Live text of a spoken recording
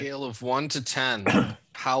Scale of 1 to 10,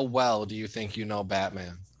 how well do you think you know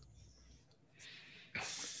Batman?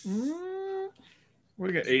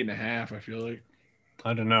 We got 8.5. I feel like.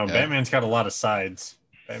 I don't know. Yeah. Batman's got a lot of sides.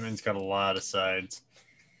 I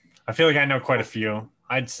feel like I know quite a few.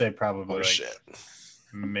 I'd say probably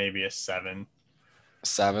maybe a 7.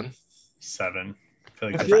 7? 7.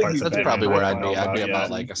 I feel like That's Batman probably where I'd be. I'd be yeah. about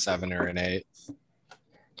like a 7 or an 8.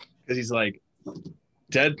 Because he's like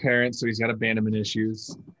dead parents, so he's got abandonment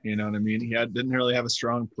issues. You know what I mean? He didn't really have a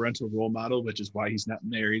strong parental role model, which is why he's not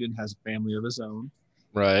married and has a family of his own.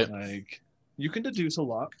 Right. Like, you can deduce a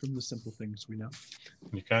lot from the simple things we know.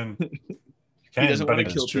 You can. He doesn't want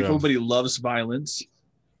to kill true. people, but he loves violence.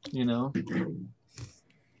 You know?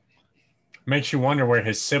 Makes you wonder where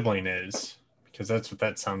his sibling is, because that's what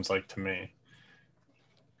that sounds like to me.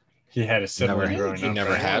 He had a sibling growing up. He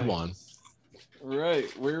never had one. Right.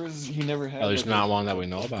 Where is he never had? At least not one that we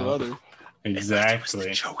know about. Brother.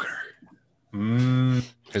 Exactly. Joker.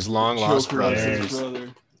 His long lost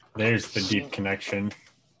brother. There's the deep connection.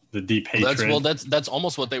 The deep hatred. That's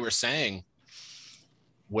almost what they were saying.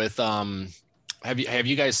 With have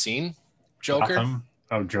you guys seen Joker? Gotham?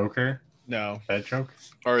 Oh, Joker? No. That joke?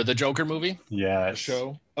 Or the Joker movie? Yeah. The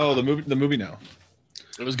show? Oh, the movie now.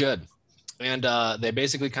 It was good. And they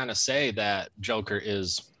basically kind of say that Joker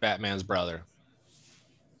is Batman's brother.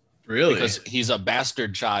 Really? Because he's a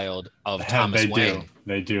bastard child of Thomas Wayne.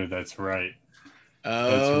 They do. That's right.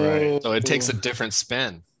 Oh. That's right. So it takes a different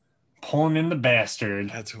spin. Pulling in the bastard.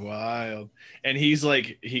 That's wild. And he's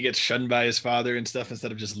like, he gets shunned by his father and stuff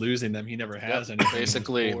instead of just losing them. He never has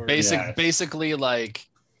anything. Basically, like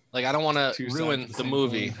I don't want to ruin the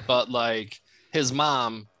movie, but like his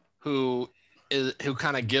mom, who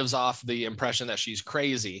kind of gives off the impression that she's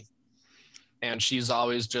crazy, and she's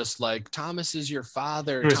always just like, Thomas is your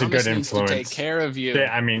father. It was Thomas a good needs influence. to take care of you.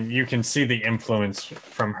 I mean, you can see the influence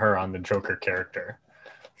from her on the Joker character.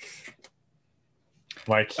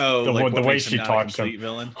 Like the way she talks to him.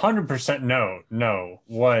 100% no.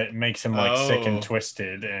 What makes him like sick and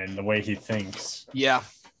twisted, and the way he thinks. Yeah,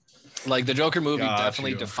 like the Joker movie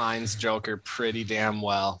definitely defines Joker pretty damn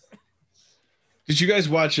well. Did you guys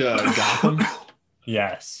watch Gotham?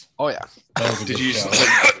 Yes. Oh yeah. Did you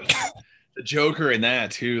like, the Joker in that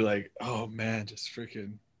too? Like, oh man, just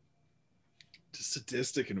freaking, just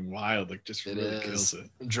sadistic and wild. Like, just really kills it.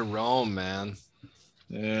 Jerome, man.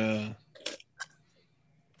 Yeah.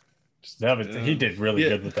 He did really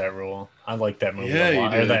good with that role. I like that movie a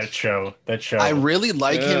lot. Or that show. I really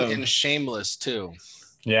like him in Shameless too.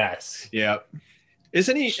 Yes. Yeah.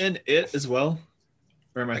 Isn't he in It as well?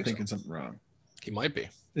 Or am I thinking something wrong? He might be.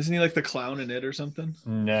 Isn't he like the clown in It or something?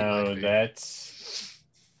 No, that's...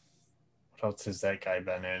 What else has that guy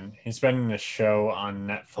been in? He's been in a show on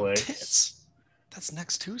Netflix. That's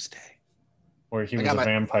next Tuesday. Where he was a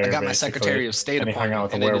vampire. I got my Secretary of State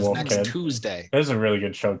appointment, and it is next Tuesday. That is a really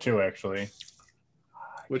good show too, actually.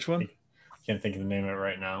 Which one? I can't think of the name of it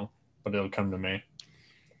right now, but it'll come to me.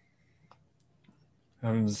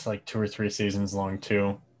 It's like 2 or 3 seasons long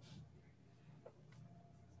too.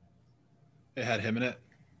 It had him in it?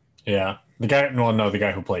 Yeah. The guy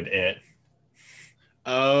who played It.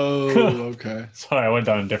 Oh, okay. Sorry, I went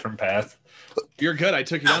down a different path. You're good. I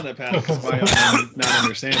took you down that path because of my not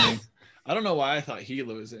understanding. I don't know why I thought he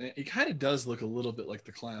was in it. He kind of does look a little bit like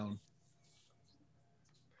the clown.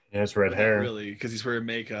 He has red hair. Really, because he's wearing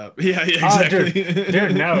makeup. Yeah, exactly.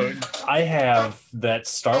 Dude, no. I have that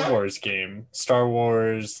Star Wars game, Star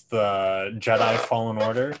Wars: The Jedi Fallen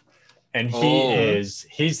Order, and he's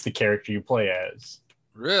the character you play as.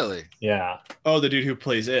 Really? Yeah. Oh, the dude who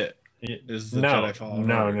plays it is the Jedi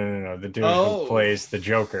Fallen Order. No. The dude who plays the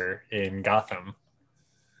Joker in Gotham.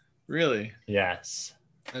 Really? Yes.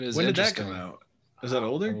 That is when did that come out? Is that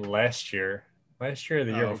older? Last year or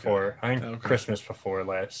the year before. I think Christmas before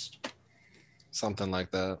last. Something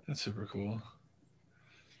like that. That's super cool.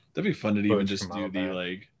 That'd be fun to even just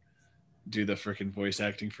do the freaking voice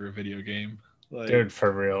acting for a video game. Like, dude,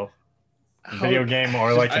 for real. Video game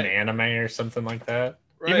or like an anime or something like that.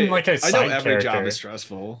 Right. Even like a side I know every character, job is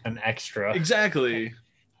stressful. An extra. Exactly.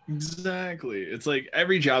 It's like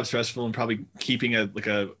every job's stressful, and probably keeping an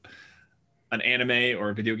anime or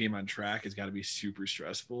a video game on track has got to be super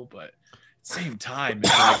stressful, but at the same time, it's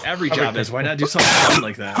like every job is. Why not do something fun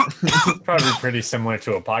like that? Probably pretty similar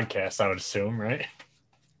to a podcast, I would assume, right? A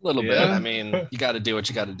little bit. I mean, you got to do what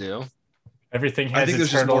you got to do. Everything has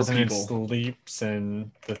its hurdles and its leaps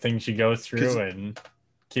and the things you go through and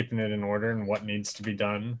keeping it in order and what needs to be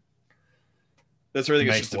done. That's where I think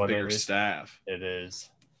it's just a bigger staff. It is.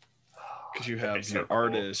 Because you have your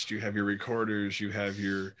artists, you have your recorders, you have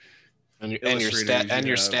your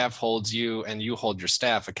your staff holds you, and you hold your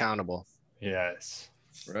staff accountable. Yes.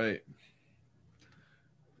 Right.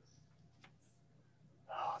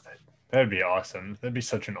 Oh, that'd be awesome. That'd be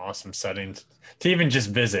such an awesome setting to even just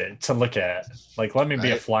visit, to look at. Like, let me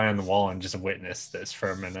be a fly on the wall and just witness this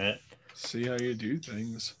for a minute. See how you do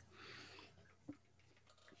things.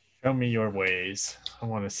 Show me your ways. I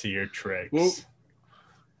want to see your tricks. Well,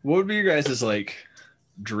 what would be your guys' like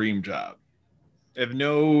dream job? If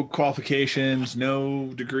no qualifications, no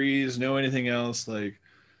degrees, no anything else, like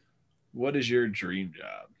what is your dream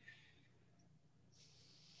job?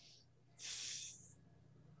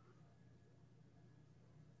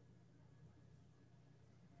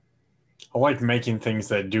 I like making things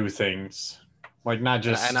that do things. Like not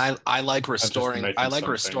just and I like restoring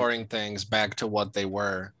restoring things back to what they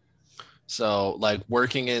were. So like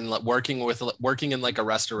working in like a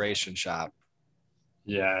restoration shop.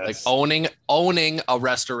 Yeah. Like owning a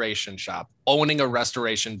restoration shop, owning a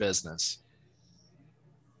restoration business.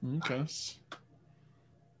 Okay.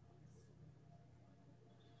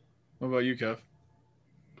 What about you, Kev?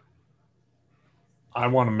 I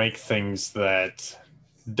want to make things that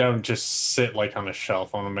don't just sit like on a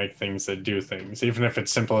shelf. I want to make things that do things, even if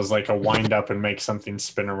it's simple as like a wind up and make something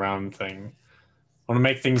spin around thing. I want to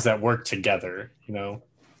make things that work together, you know,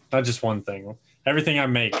 not just one thing. Everything I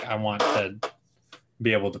make, I want to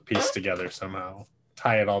be able to piece together somehow,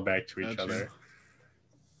 tie it all back to each other.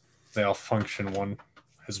 They all function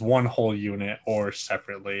as one whole unit or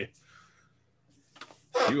separately.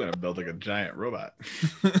 You want to build like a giant robot.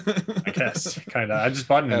 I guess, kind of. I just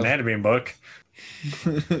bought an anatomy book.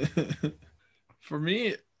 For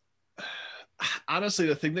me, honestly,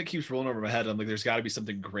 the thing that keeps rolling over my head, I'm like, there's got to be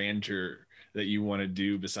something grandeur that you want to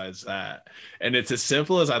do besides that. And it's as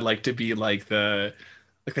simple as I'd like to be like the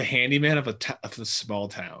handyman of a small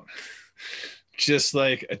town. Just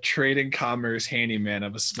like a trade and commerce handyman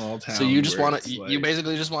of a small town. So you just want to, you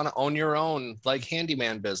basically just want to own your own like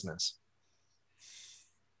handyman business.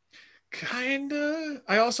 Kinda.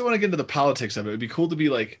 I also want to get into the politics of it. It'd be cool to be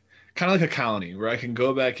like kind of like a colony where I can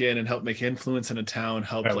go back in and help make influence in a town,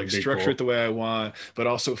 help like structure it the way I want, but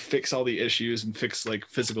also fix all the issues and fix like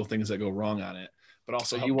physical things that go wrong on it. But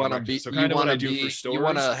also you want to be so kind of what I do for stores,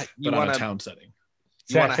 but on a town setting.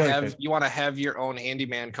 You want to have your own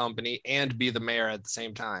handyman company and be the mayor at the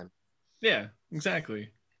same time. Yeah, exactly.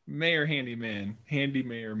 Mayor handyman, handy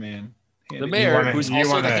mayor man. The mayor, who's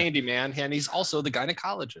also the handyman, and he's also the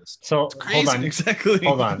gynecologist. So hold on, exactly.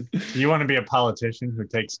 Hold on. You want to be a politician who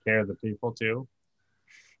takes care of the people too?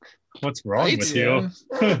 What's wrong with you?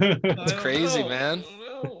 It's crazy, man.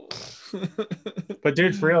 But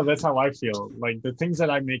dude, for real, that's how I feel. Like the things that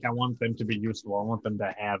I make, I want them to be useful. I want them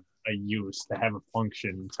to have a use, to have a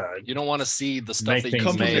function. You don't want to see the stuff that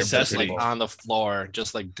you made just like on the floor,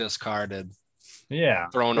 just like discarded. Yeah,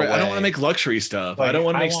 thrown away. I don't want to make luxury stuff. Like, I don't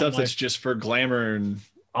want to make stuff that's just for glamour and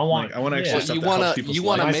I want actually stuff that helps people's you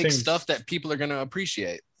want to make stuff that people are going to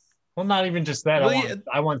appreciate. Well, not even just that.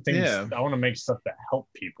 I want things. Yeah. I want to make stuff that help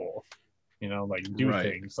people. You know, like do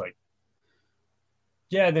things like.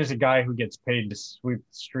 Yeah, there's a guy who gets paid to sweep the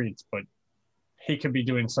streets, but he could be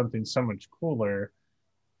doing something so much cooler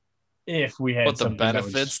if we had. But the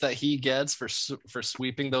benefits that he gets for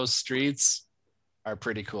sweeping those streets are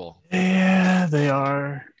pretty cool. Yeah, they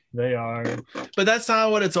are. But that's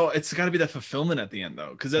not what it's all. It's got to be the fulfillment at the end,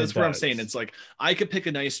 though, because that's what I'm saying. It's like I could pick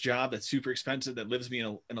a nice job that's super expensive that lives me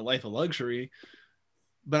in a life of luxury,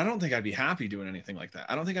 but I don't think I'd be happy doing anything like that.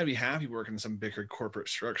 I don't think I'd be happy working in some bigger corporate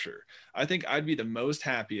structure. I think I'd be the most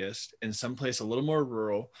happiest in some place a little more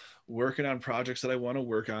rural, working on projects that I want to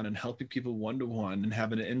work on and helping people one-to-one and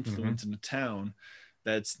having an influence in a town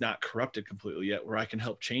that's not corrupted completely yet, where I can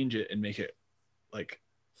help change it and make it like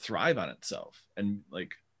thrive on itself and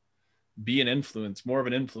like be an influence, more of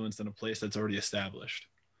an influence than a place that's already established.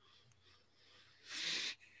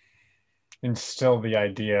 Instill the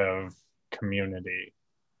idea of community.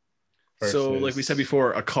 So like we said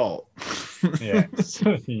before, a cult. Yes.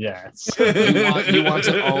 Yes. You want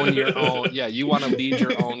to own your own. Yeah, you want to lead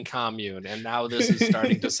your own commune. And now this is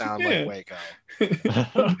starting to sound like Waco.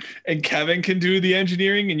 And Kevin can do the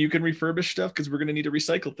engineering and you can refurbish stuff because we're going to need to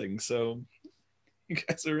recycle things. So you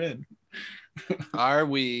guys are in. Are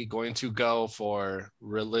we going to go for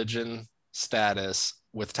religion status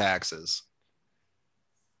with taxes?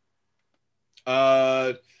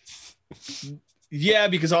 Yeah,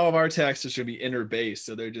 because all of our taxes should be inner-based,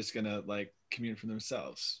 so they're just gonna like commune for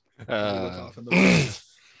themselves. That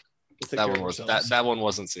one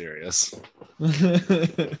wasn't serious.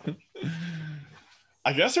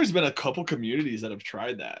 I guess there's been a couple communities that have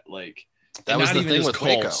tried that. Like that was the thing with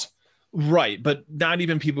Waco. Right, but not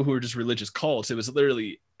even people who are just religious cults. It was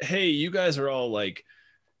literally, hey, you guys are all like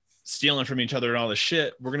stealing from each other and all this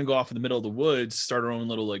shit. We're gonna go off in the middle of the woods, start our own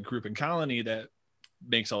little like group and colony that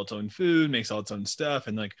makes all its own food, makes all its own stuff,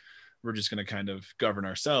 and like we're just gonna kind of govern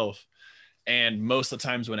ourselves. And most of the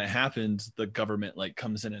times when it happens, the government like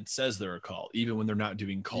comes in and says they're a cult, even when they're not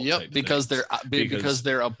doing cult. Yep, because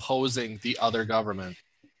they're opposing the other government.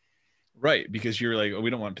 Right, because you're like, oh, we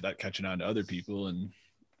don't want that catching on to other people and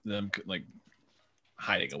them like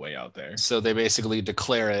hiding away out there. So they basically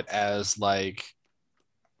declare it as like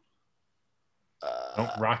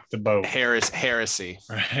don't rock the boat. Heresy.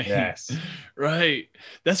 Right. Yes. Right.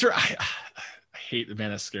 That's where I hate the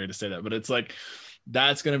man. It's scary to say that, but it's like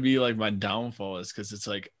that's gonna be like my downfall is because it's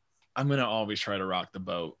like I'm gonna always try to rock the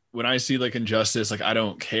boat. When I see like injustice, like I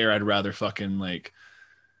don't care. I'd rather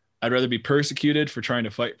be persecuted for trying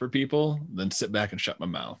to fight for people than sit back and shut my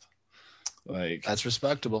mouth. Like that's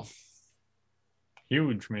respectable.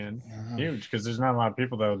 Huge, man. Huge, because there's not a lot of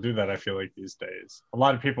people that will do that, I feel like, these days. A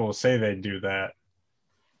lot of people will say they do that,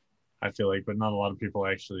 I feel like, but not a lot of people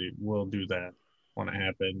actually will do that when it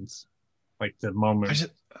happens. Like the moment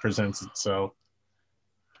presents itself.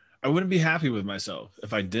 I wouldn't be happy with myself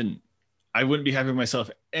if I didn't. I wouldn't be happy with myself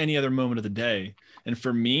any other moment of the day. And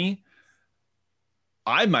for me,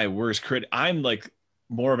 I'm my worst critic. I'm like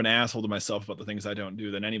more of an asshole to myself about the things I don't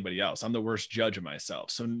do than anybody else. I'm the worst judge of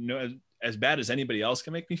myself. So no, as bad as anybody else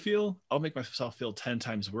can make me feel, I'll make myself feel 10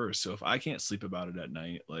 times worse. So if I can't sleep about it at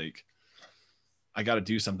night, like I got to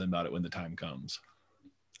do something about it when the time comes.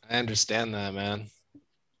 I understand that, man.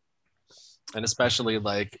 And especially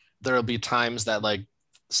like there'll be times that like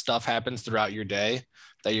stuff happens throughout your day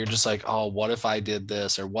that you're just like, oh, what if I did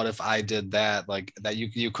this? Or what if I did that? Like that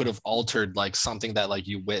you could have altered like something that like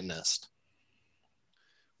you witnessed.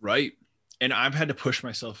 Right. And I've had to push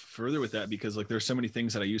myself further with that because like there's so many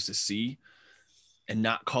things that I used to see and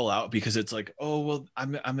not call out because it's like, oh, well,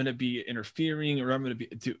 I'm going to be interfering or I'm going to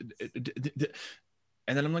be.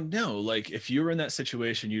 And then I'm like, no, like if you were in that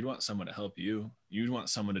situation, you'd want someone to help you. You'd want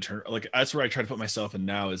someone to turn. Like that's where I try to put myself in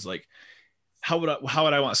now is like, how would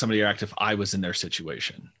I want somebody to act if I was in their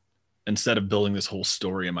situation? Instead of building this whole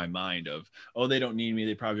story in my mind of, oh, they don't need me.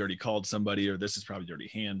 They probably already called somebody or this is probably already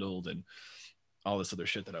handled and all this other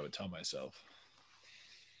shit that I would tell myself.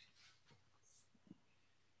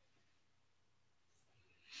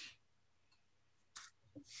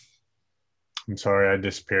 I'm sorry, I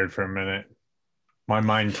disappeared for a minute. My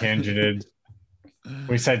mind tangented.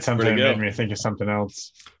 We said something that made me think of something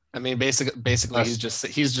else. I mean, basically, he's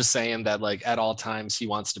just saying that like at all times he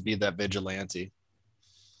wants to be that vigilante.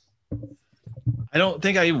 I don't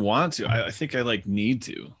think I want to. I think I like need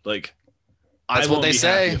to. Like that's what they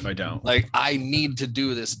say. If I don't, like I need to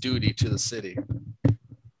do this duty to the city,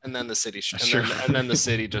 and then the city and then the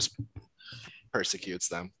city just persecutes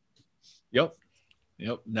them. Yep.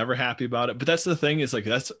 Never happy about it. But that's the thing is like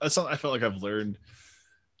that's something I felt like I've learned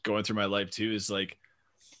going through my life too. Is like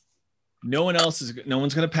no one's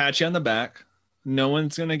gonna pat you on the back. No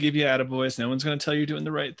one's gonna give you attaboys. No one's gonna tell you doing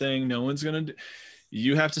the right thing. No one's gonna.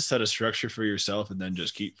 You have to set a structure for yourself and then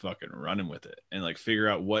just keep fucking running with it and like figure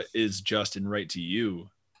out what is just and right to you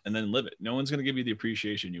and then live it. No one's going to give you the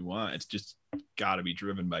appreciation you want. It's just got to be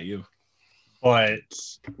driven by you. But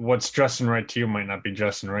what's just and right to you might not be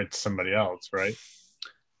just and right to somebody else, right?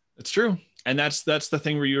 It's true. And that's the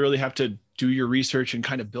thing where you really have to do your research and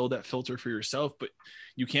kind of build that filter for yourself. But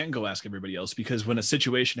you can't go ask everybody else because when a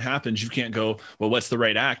situation happens, you can't go, well, what's the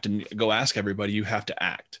right act? And go ask everybody. You have to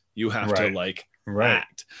act. You have to like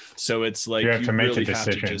act. So it's like you have to make really a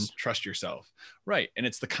decision. Have to just trust yourself. Right. And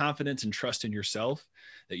it's the confidence and trust in yourself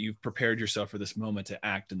that you've prepared yourself for this moment to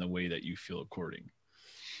act in the way that you feel according.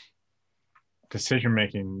 Decision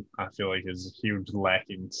making, I feel like, is a huge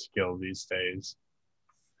lacking skill these days.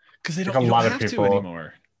 Because they don't, like a lot of people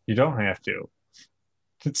anymore. You don't have to.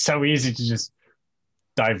 It's so easy to just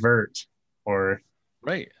divert or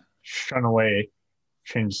shun away,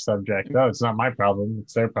 change the subject. No, it's not my problem.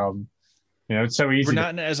 It's their problem. You know, it's so easy. We're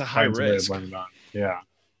not as a high risk. Yeah.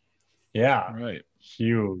 Right.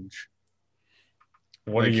 Huge.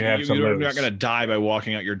 What do you have to lose? You're not going to die by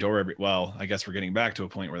walking out your door well, I guess we're getting back to a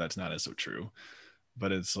point where that's not as so true.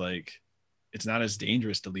 But it's like, it's not as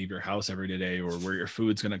dangerous to leave your house every day or where your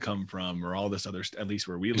food's going to come from or all this other, at least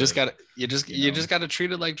where we live. You just got to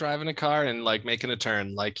treat it like driving a car and like making a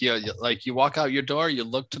turn. Like you walk out your door, you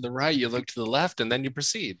look to the right, you look to the left, and then you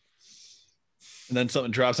proceed. And then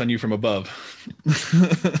something drops on you from above.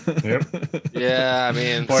 Yep. Yeah, I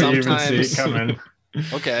mean, before you even see it coming.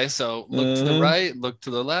 Okay, so look to the right, look to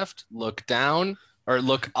the left, look down, or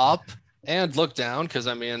look up and look down, because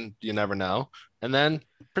I mean, you never know. And then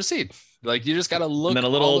proceed. Like you just gotta look. And then a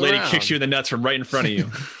little all old lady around. kicks you in the nuts from right in front of you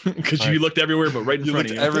because you looked everywhere but right in front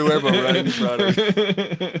of you. Everywhere but right in front of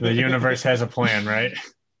you. The universe has a plan, right?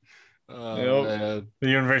 Oh, man. The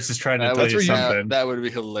universe is trying to tell you something. That would be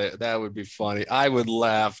hilarious. That would be funny. I would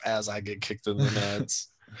laugh as I get kicked in the nuts.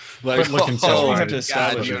 Like, Quit looking so hard.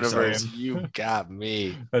 God, universe, you got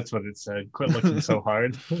me. That's what it said. Quit looking so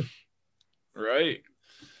hard. Right.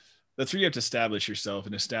 That's where you have to establish yourself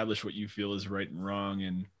and establish what you feel is right and wrong.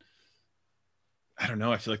 And I don't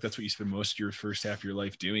know. I feel like that's what you spend most of your first half of your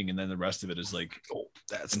life doing. And then the rest of it is like,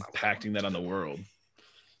 that's impacting that on the world,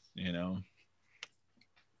 you know?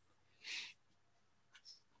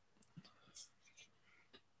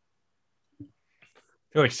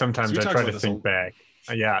 I feel like sometimes I try to think back.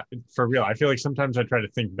 Yeah, for real. I feel like sometimes I try to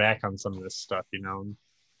think back on some of this stuff, you know?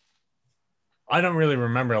 I don't really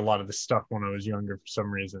remember a lot of this stuff when I was younger for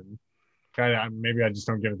some reason. Maybe I just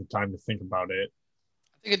don't give it the time to think about it.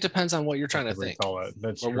 I think it depends on what you're trying to think.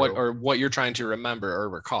 That's or true. what you're trying to remember or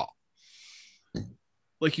recall.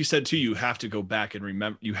 Like you said too, you have to go back and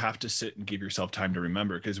remember. You have to sit and give yourself time to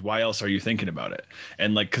remember, because why else are you thinking about it?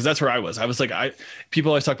 And like, because that's where I was like,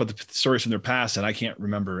 people always talk about the stories from their past and I can't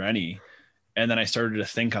remember any. And then I started to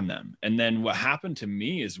think on them. And then what happened to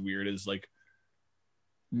me is weird, is like,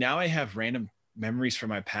 now I have random memories from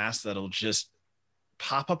my past that'll just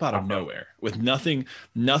pop up out of nowhere with nothing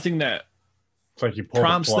that it's like you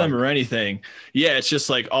prompts them or anything. Yeah, it's just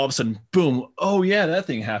like all of a sudden, boom. Oh yeah, that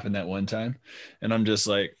thing happened that one time, and I'm just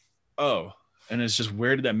like, oh. And it's just,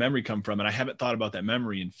 where did that memory come from? And I haven't thought about that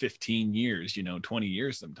memory in 15 years, 20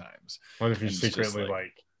 years sometimes. What if you secretly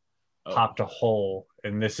popped a hole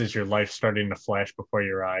and this is your life starting to flash before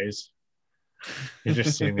your eyes? You're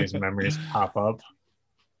just seeing these memories pop up.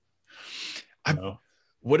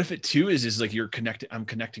 What if it too is like I'm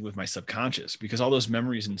connecting with my subconscious, because all those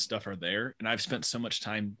memories and stuff are there. And I've spent so much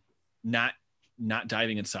time not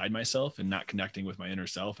diving inside myself and not connecting with my inner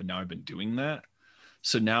self. And now I've been doing that.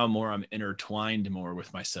 So now I'm intertwined more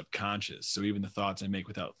with my subconscious. So even the thoughts I make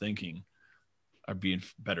without thinking are being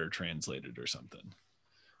better translated or something.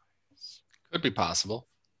 Could be possible.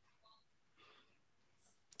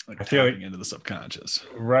 Like I feel tapping into the subconscious.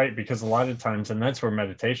 Right, because a lot of times, and that's where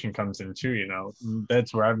meditation comes in too,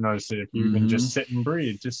 that's where I've noticed it. If you even just sit and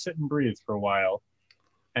breathe for a while.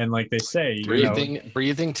 And like they say,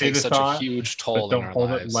 breathing takes such a huge toll on our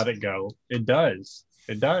lives. Let it go. It does,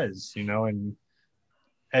 and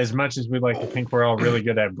as much as we like to think we're all really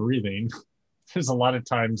good at breathing, there's a lot of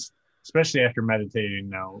times, especially after meditating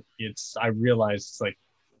now, I realize it's like,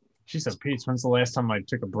 geez, Pete, when's the last time I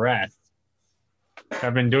took a breath?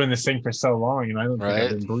 I've been doing this thing for so long, and I don't think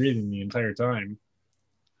I've been breathing the entire time.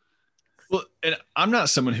 Well, and I'm not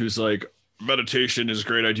someone who's like, meditation is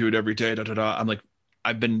great, I do it every day, I'm like,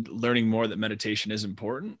 I've been learning more that meditation is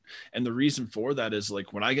important. And the reason for that is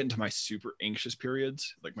like, when I get into my super anxious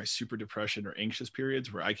periods, like my super depression or anxious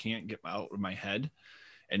periods where I can't get out of my head,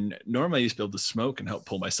 and normally I used to be able to smoke and help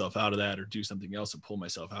pull myself out of that, or do something else and pull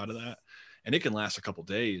myself out of that. And it can last a couple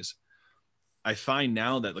days. I find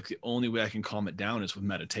now that like the only way I can calm it down is with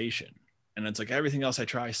meditation. And it's like everything else I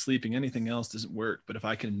try, sleeping, anything else doesn't work. But if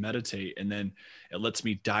I can meditate, and then it lets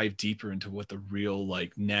me dive deeper into what the real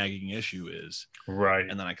like nagging issue is. Right.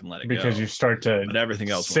 And then I can let it go. Because you start to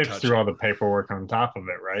everything else sift through all the paperwork on top of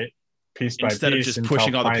it, right? Piece by piece. Instead of just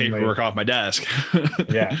pushing all the paperwork off my desk.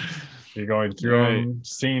 Yeah. You're going through them,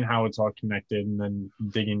 seeing how it's all connected, and then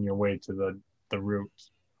digging your way to the root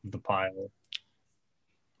of the pile.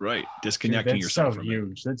 Right. Disconnecting yourself from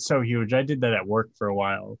it. That's so huge. I did that at work for a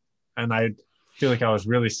while, and I feel like I was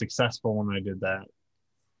really successful when I did that.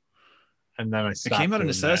 And then I stopped. It came out of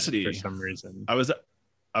necessity for some reason. I was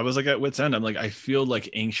like at wit's end. I'm like, I feel like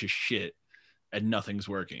anxious shit and nothing's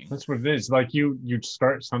working. That's what it is. Like you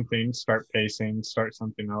start something, start pacing, start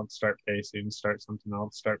something else, start pacing, start something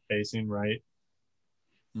else, start pacing, right?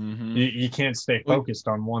 Mm-hmm. You can't stay focused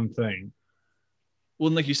on one thing. Well,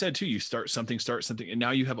 and like you said too, you start something, and now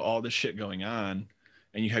you have all this shit going on,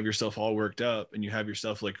 and you have yourself all worked up, and you have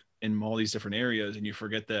yourself like in all these different areas, and you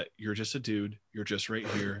forget that you're just a dude, you're just right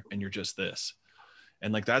here, and you're just this.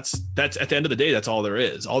 And like that's at the end of the day, that's all there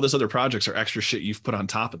is. All this other projects are extra shit you've put on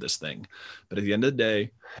top of this thing. But at the end of the day,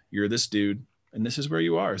 you're this dude, and this is where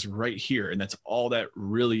you are, is right here. And that's all that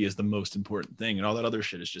really is the most important thing. And all that other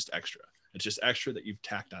shit is just extra. It's just extra that you've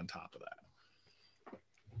tacked on top of that.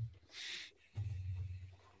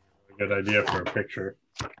 Good idea for a picture.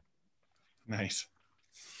 Nice.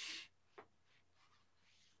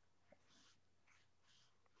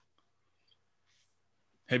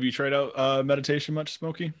 Have you tried out meditation much,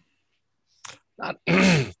 Smokey? Not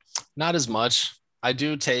as much. I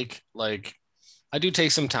do take like I do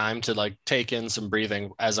take some time to like take in some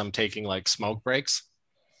breathing as I'm taking like smoke breaks.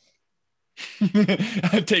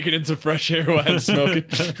 I'm taking in some fresh air while I'm smoking.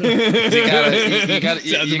 You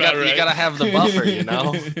gotta have the buffer, you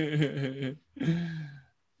know.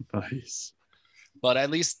 Nice. But at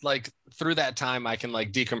least like through that time, I can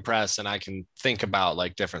like decompress and I can think about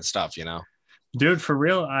like different stuff, you know. Dude, for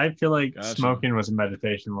real, I feel like Gotcha. smoking was a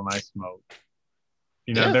meditation when I smoked.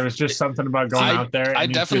 You know, there was just something about going out there. I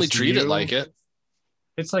definitely treat it like it.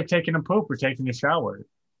 It's like taking a poop or taking a shower.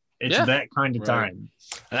 It's that kind of time.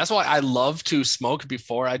 And that's why I love to smoke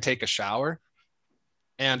before I take a shower.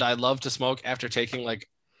 And I love to smoke after taking like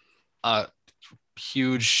a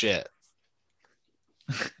huge shit.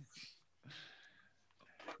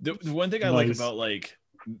 The one thing I like about like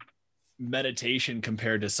meditation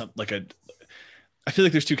compared to something like I feel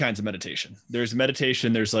like there's two kinds of meditation. There's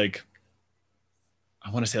meditation, there's like,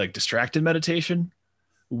 I want to say like distracted meditation,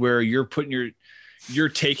 where you're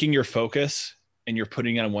taking your focus and you're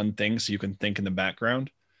putting it on one thing so you can think in the background.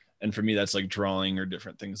 And for me, that's like drawing or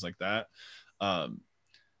different things like that.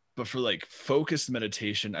 But for like focused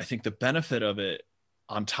meditation, I think the benefit of it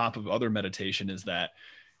on top of other meditation is that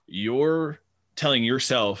you're telling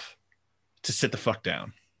yourself to sit the fuck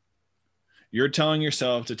down. You're telling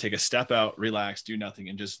yourself to take a step out, relax, do nothing,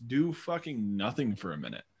 and just do fucking nothing for a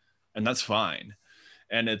minute. And that's fine.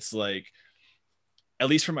 And it's like, at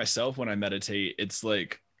least for myself, when I meditate, it's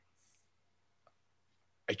like,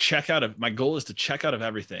 my goal is to check out of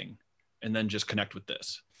everything and then just connect with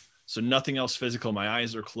this. So nothing else physical. My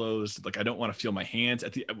eyes are closed. Like, I don't want to feel my hands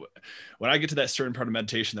when I get to that certain part of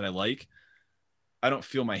meditation that I like, I don't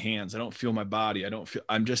feel my hands. I don't feel my body.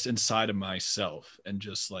 I'm just inside of myself and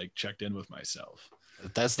just like checked in with myself.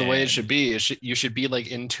 That's the way it should be. You should be like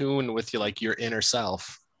in tune with your inner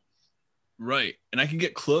self. Right. And I can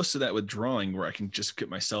get close to that with drawing, where I can just get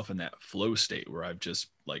myself in that flow state where I've just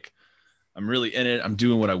like, I'm really in it. I'm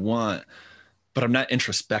doing what I want, but I'm not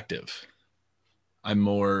introspective. I'm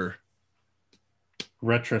more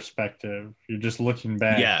retrospective. You're just looking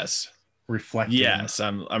back. Yes. Reflecting. Yes,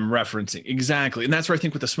 I'm referencing. Exactly. And that's where I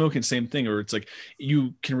think with the smoking, same thing, or it's like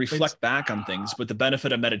you can reflect back on things, but the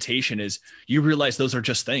benefit of meditation is you realize those are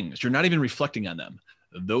just things. You're not even reflecting on them.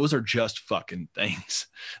 Those are just fucking things.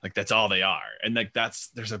 Like, that's all they are. And like,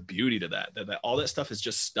 there's a beauty to that all that stuff is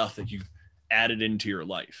just stuff that you've added into your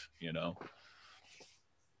life, you know.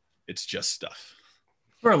 It's just stuff.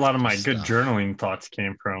 Where a lot of my good journaling thoughts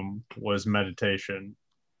came from was meditation.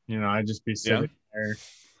 You know, I'd just be sitting there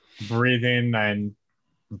breathing, and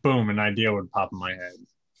boom, an idea would pop in my head.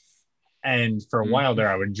 And for a while there,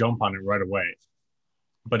 I would jump on it right away.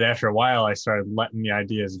 But after a while, I started letting the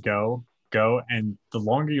ideas go. And the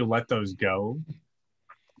longer you let those go,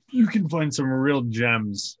 you can find some real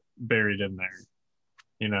gems buried in there,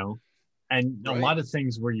 you know? And a lot of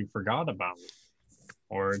things where you forgot about,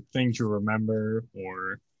 or things you remember,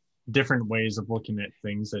 or different ways of looking at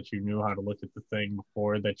things that you knew how to look at the thing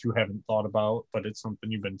before that you haven't thought about, but it's something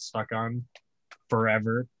you've been stuck on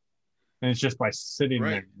forever. And it's just by sitting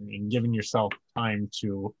there and giving yourself time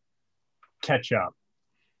to catch up.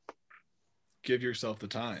 Give yourself the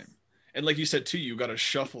time. And like you said too, you got to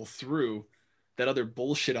shuffle through that other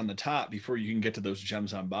bullshit on the top before you can get to those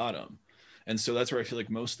gems on bottom. And so that's where I feel like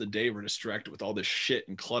most of the day we're distracted with all this shit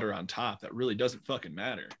and clutter on top that really doesn't fucking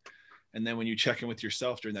matter. And then when you check in with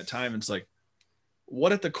yourself during that time, it's like,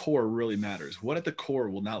 what at the core really matters? What at the core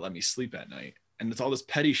will not let me sleep at night? And it's all this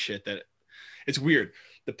petty shit that it's weird.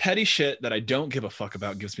 The petty shit that I don't give a fuck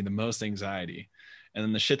about gives me the most anxiety. And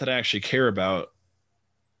then the shit that I actually care about,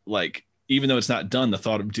 like, even though it's not done, the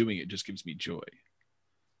thought of doing it just gives me joy.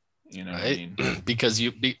 You know what I mean? because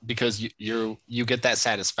you get that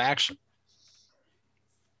satisfaction.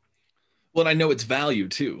 Well, and I know it's value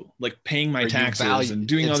too, like paying my taxes and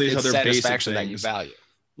doing all these other basic things that you value.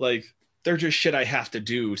 Like, they're just shit I have to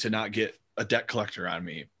do to not get a debt collector on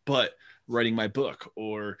me. But writing my book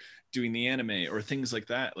or doing the anime or things like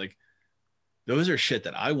that, like, those are shit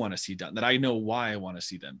that I want to see done, that I know why I want to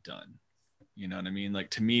see them done. You know what I mean?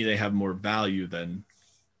 Like, to me, they have more value than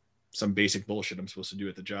some basic bullshit I'm supposed to do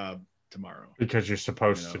at the job tomorrow. Because you're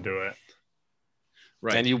supposed to do it.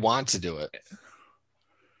 Right. And you want to do it.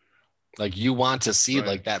 Like, you want to see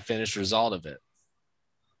like that finished result of it.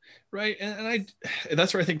 Right. And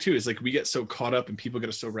that's where I think too, is like, we get so caught up and people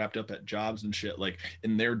get so wrapped up at jobs and shit, like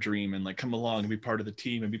in their dream, and like come along and be part of the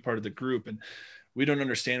team and be part of the group. And we don't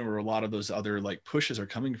understand where a lot of those other like pushes are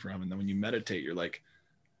coming from. And then when you meditate, you're like,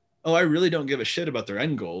 oh, I really don't give a shit about their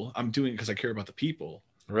end goal. I'm doing it because I care about the people.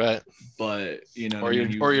 Right. But you know, or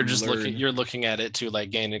you're just looking at it to like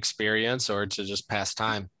gain experience or to just pass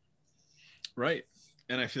time. Right.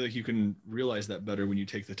 And I feel like you can realize that better when you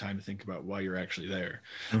take the time to think about why you're actually there.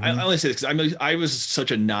 Mhm. I only say this because I was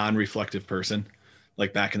such a non-reflective person,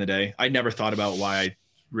 like back in the day. I never thought about why I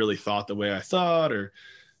really thought the way I thought or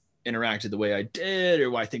interacted the way I did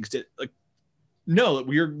or why things did. Like, no,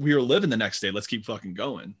 we were living the next day. Let's keep fucking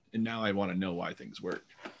going. And now I want to know why things work.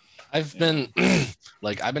 I've been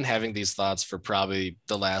I've been having these thoughts for probably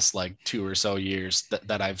the last like 2 or so years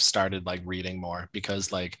that I've started like reading more,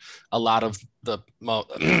 because like a lot of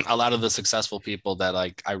the successful people that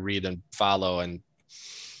like I read and follow and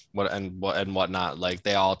whatnot, like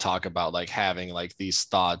they all talk about like having like these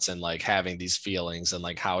thoughts and like having these feelings and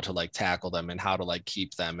like how to like tackle them and how to like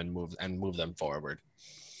keep them and move them forward.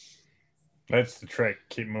 That's the trick.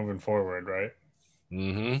 Keep moving forward, right?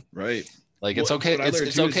 Mm-hmm. Right. Like it's okay.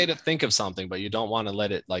 It's okay to think of something, but you don't want to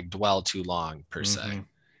let it like dwell too long per se.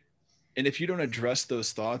 And if you don't address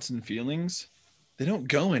those thoughts and feelings, they don't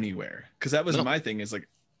go anywhere. Because that was my thing, is like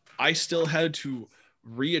I still had to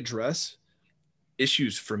readdress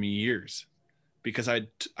issues from years because I'd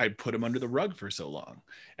put them under the rug for so long,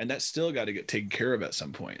 and that still got to get taken care of at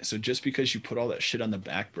some point. So just because you put all that shit on the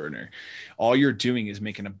back burner, all you're doing is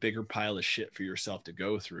making a bigger pile of shit for yourself to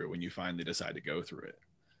go through when you finally decide to go through it,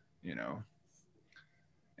 you know?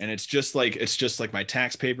 And it's just like my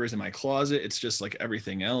tax papers in my closet. It's just like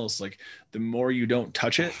everything else. Like the more you don't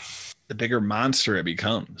touch it, the bigger monster it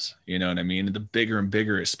becomes. You know what I mean? And the bigger and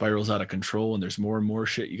bigger it spirals out of control, and there's more and more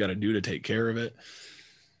shit you got to do to take care of it.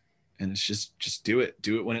 And it's just do it.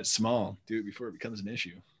 Do it when it's small. Do it before it becomes an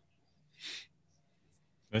issue.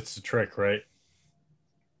 That's the trick, right?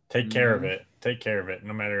 Take care of it. Take care of it,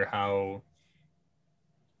 no matter how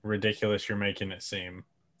ridiculous you're making it seem.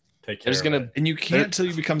 Take care of it. And you can't till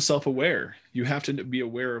you become self-aware. You have to be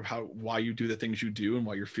aware of why you do the things you do and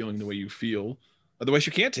why you're feeling the way you feel. Otherwise,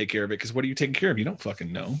 you can't take care of it, because what are you taking care of? You don't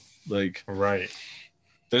fucking know. Like, right.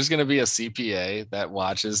 There's going to be a CPA that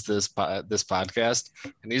watches this podcast,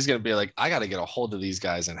 and he's going to be like, I got to get a hold of these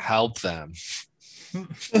guys and help them. We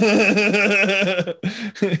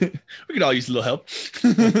could all use a little help.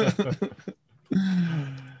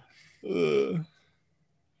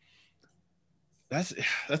 That's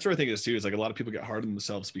where I think it is too. Is like a lot of people get hard on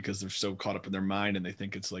themselves because they're so caught up in their mind and they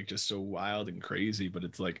think it's like just so wild and crazy, but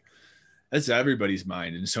it's like, that's everybody's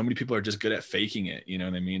mind. And so many people are just good at faking it. You know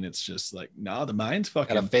what I mean? It's just like, nah, the mind's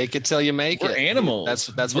fucking. Gotta fake it till you make it. We're animals.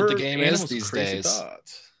 That's what the game is these days.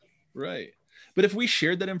 Thoughts. Right. But if we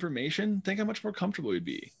shared that information, think how much more comfortable we'd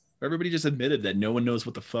be. Everybody just admitted that no one knows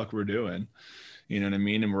what the fuck we're doing. You know what I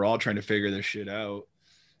mean? And we're all trying to figure this shit out.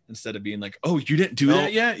 Instead of being like, oh, you didn't do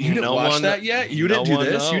that yet? You didn't watch that yet? You didn't do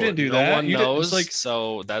this? You didn't do that? No one knows. Like,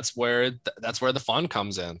 so that's where the fun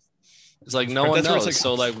comes in. It's like no one knows. Like,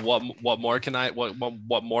 so like what more can I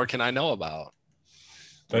know about?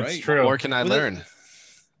 That's true. What more can I learn?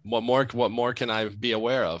 What more can I be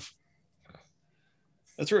aware of?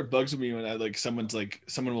 That's where it bugs me when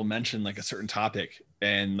someone will mention like a certain topic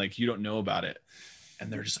and like you don't know about it,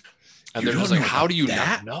 and they're just like, how do you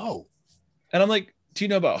not know? And I'm like, do you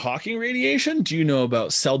know about Hawking radiation? Do you know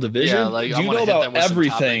about cell division? Yeah, like, do you know about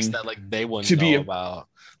everything that like they wouldn't know about?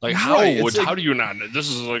 Like, how do you not know? This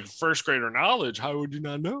is like first grader knowledge. How would you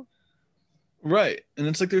not know? Right. And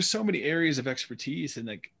it's like there's so many areas of expertise, and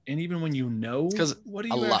even when you know, because what do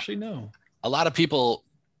you actually know? A lot of people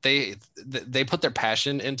they put their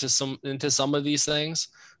passion into some of these things.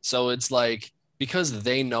 So it's like, because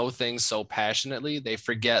they know things so passionately, they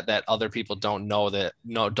forget that other people don't know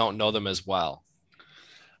them as well.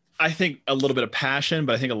 I think a little bit of passion,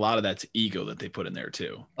 but I think a lot of that's ego that they put in there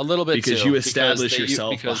too. A little bit because too, you establish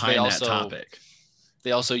yourself behind that topic.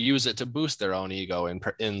 They also use it to boost their own ego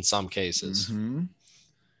in some cases. Mm-hmm. And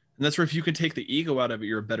that's where if you can take the ego out of it,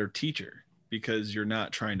 you're a better teacher, because you're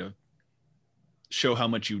not trying to show how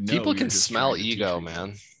much you know. People can smell ego,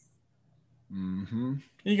 man. Mm-hmm.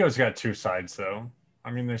 Ego's got two sides, though.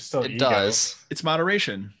 I mean, there's still ego. It does. It's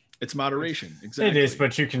moderation. It's moderation. Exactly. It is,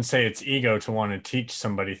 but you can say it's ego to want to teach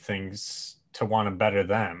somebody things, to want to better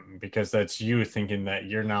them, because that's you thinking that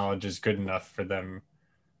your knowledge is good enough for them,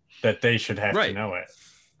 that they should have to know it,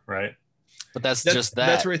 right? But that's just that.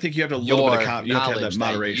 That's where I think you have a little bit of you have to have that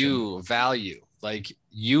moderation. That you value, like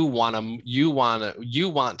you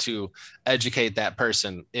want to educate that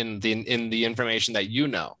person in the information that you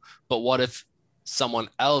know. But what if someone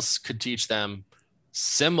else could teach them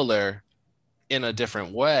similar in a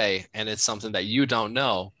different way, and it's something that you don't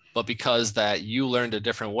know, but because that you learned a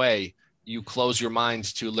different way, you close your mind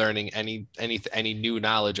to learning any new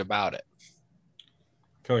knowledge about it.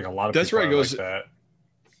 I feel like a lot of people are like that.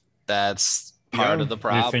 That's part of the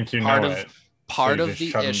problem. You think you know it. Part of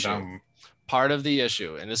the issue. part of the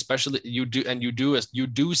issue, and especially you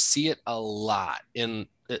do see it a lot in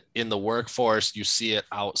the workforce. You see it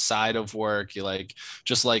outside of work. You like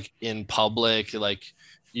just like in public, like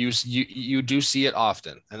you do see it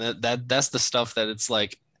often, and that's the stuff that it's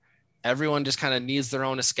like everyone just kind of needs their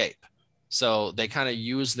own escape. So they kind of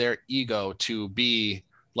use their ego to be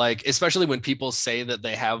like, especially when people say that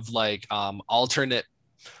they have like alternate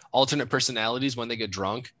personalities when they get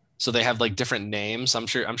drunk. So they have like different names. I'm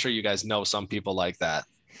sure you guys know some people like that.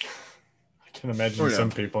 I can imagine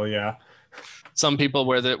some people, yeah. Some people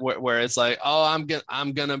where it's like, oh,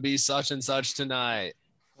 I'm gonna be such and such tonight.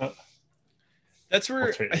 That's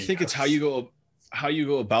where I think it's how you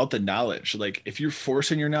go about the knowledge. Like if you're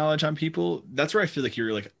forcing your knowledge on people, that's where I feel like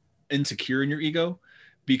you're like insecure in your ego,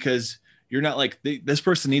 because you're not like this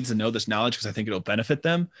person needs to know this knowledge because I think it'll benefit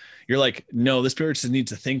them. You're like, no, this person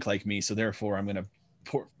needs to think like me, so therefore I'm gonna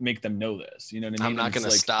make them know this. You know what I mean? I'm not gonna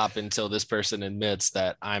stop until this person admits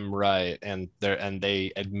that I'm right, and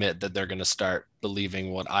they admit that they're gonna start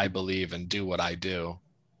believing what I believe and do what I do.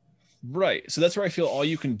 Right. So that's where I feel all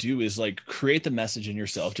you can do is like create the message in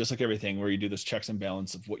yourself, just like everything, where you do this checks and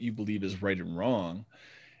balance of what you believe is right and wrong.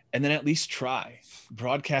 And then at least try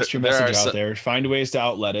broadcast your message out there, find ways to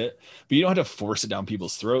outlet it, but you don't have to force it down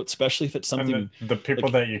people's throats, especially if it's something the people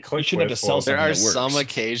like, that you click with. Have to sell there are some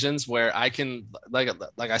occasions where I can like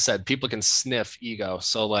I said, people can sniff ego.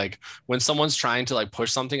 So like when someone's trying to like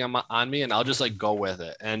push something on me, and I'll just like go with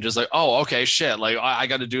it and just like, oh, okay, shit, like I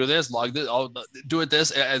got to do this, log this, oh, do it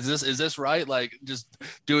this, is this right? Like just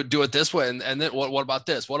do it this way, and then what about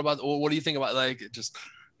this? What do you think about like just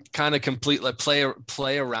kind of complete like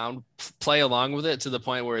play along with it to the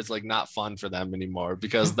point where it's like not fun for them anymore,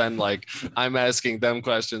 because then like I'm asking them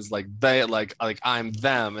questions like they like I'm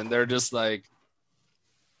them, and they're just like,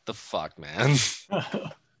 the fuck, man.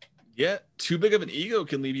 Yeah, too big of an ego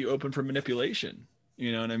can leave you open for manipulation.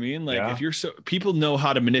 You know what I mean? Like if you're people know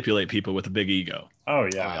how to manipulate people with a big ego. Oh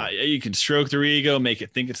yeah. You can stroke their ego, make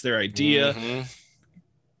it think it's their idea. Mm-hmm.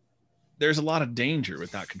 There's a lot of danger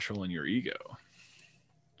with not controlling your ego.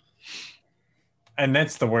 And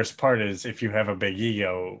that's the worst part, is if you have a big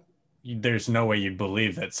ego, there's no way you'd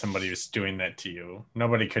believe that somebody was doing that to you.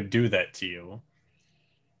 Nobody could do that to you.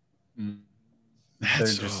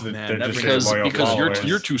 Because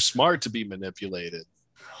you're too smart to be manipulated.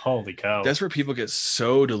 Holy cow. That's where people get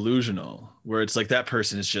so delusional, where it's like that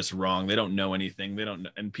person is just wrong. They don't know anything. They don't know,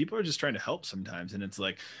 and people are just trying to help sometimes. And it's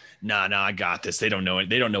like, nah, I got this. They don't know it.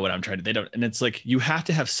 They don't know what I'm trying to, and it's like, you have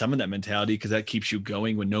to have some of that mentality, because that keeps you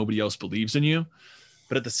going when nobody else believes in you.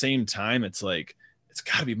 But at the same time, it's like, it's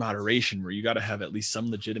got to be moderation, where you got to have at least some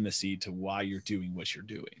legitimacy to why you're doing what you're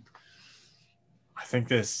doing. I think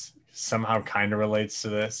this somehow kind of relates to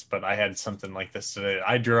this, but I had something like this today.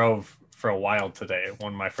 I drove for a while today,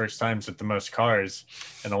 one of my first times with the most cars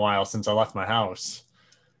in a while since I left my house.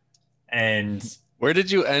 And where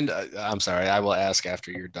did you end? I'm sorry, I will ask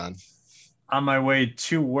after you're done. On my way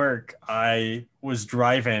to work, I was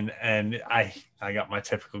driving and I got my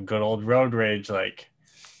typical good old road rage, like,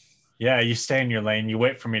 yeah, you stay in your lane, you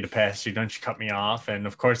wait for me to pass you, don't you cut me off. And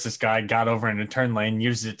of course this guy got over in a turn lane,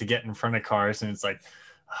 used it to get in front of cars, and it's like,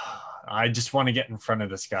 oh, I just want to get in front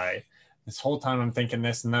of this guy. This whole time I'm thinking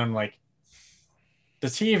this, and then I'm like,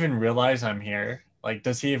 does he even realize I'm here? Like,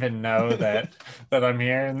 does he even know that I'm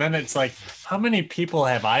here? And then it's like, how many people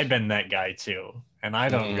have I been that guy to? And I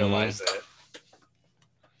don't realize it.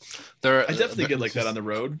 I definitely get like that on the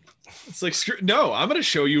road. It's like, no, I'm going to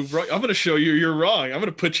show you. I'm going to show you you're wrong. I'm going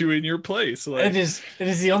to put you in your place. Like, it is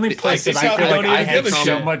the only place that I feel like I have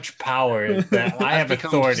so much power that I have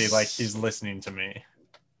authority. Like, he's listening to me.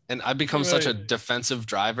 And I've become such a defensive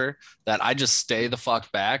driver that I just stay the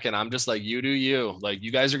fuck back, and I'm just like, you do you. Like,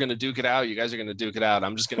 you guys are gonna duke it out. You guys are gonna duke it out.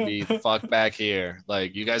 I'm just gonna be the fuck back here.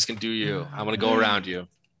 Like, you guys can do you. I'm gonna go around you.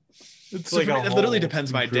 It's like it literally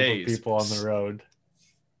depends my days. People on the road.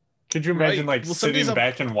 Could you imagine sitting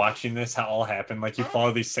back and watching this all happen? Like, you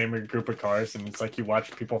follow these same group of cars, and it's like you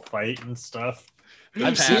watch people fight and stuff.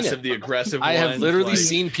 I've seen it. The aggressive. I have literally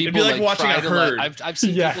seen people like watching a herd. I've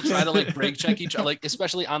seen people try to like brake check each other, like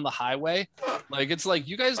especially on the highway. Like, it's like,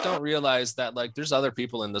 you guys don't realize that like there's other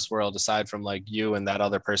people in this world aside from like you and that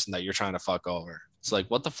other person that you're trying to fuck over. It's like,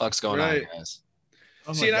 what the fuck's going on, guys?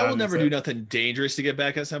 See, and I will never do nothing dangerous to get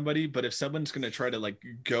back at somebody, but if someone's going to try to like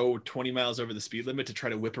go 20 miles over the speed limit to try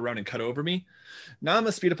to whip around and cut over me, now I'm going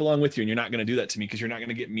to speed up along with you, and you're not going to do that to me, because you're not going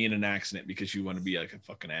to get me in an accident because you want to be like a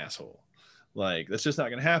fucking asshole. Like, that's just not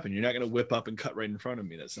going to happen. You're not going to whip up and cut right in front of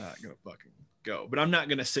me. That's not going to fucking go. But I'm not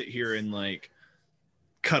going to sit here and like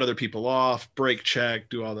cut other people off, brake check,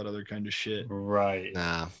 do all that other kind of shit. Right.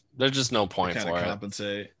 Nah, there's just no point for it.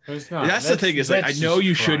 Compensate. Not. That's the thing is like, I know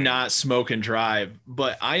you should trying. not smoke and drive,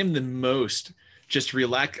 but I am the most just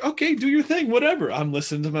relax. Okay, do your thing, whatever. I'm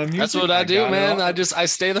listening to my music. That's what I do, man. I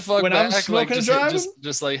stay the fuck when back. I'm smoking and driving, driving,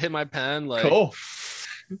 just like hit my pen. Like, cool.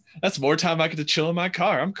 That's more time I get to chill in my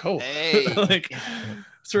car. I'm cool. Hey. Like,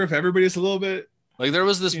 sort of everybody's a little bit. Like there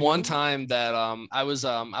was this one time that I was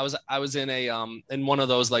in in one of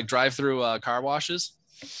those like drive-through car washes,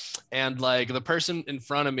 and like the person in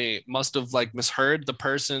front of me must have like misheard the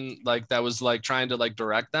person like that was like trying to like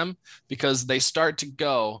direct them, because they start to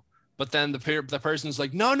go, but then the person's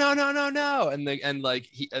like no, and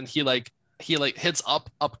he hits up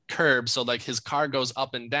curb, so like his car goes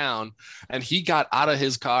up and down, and he got out of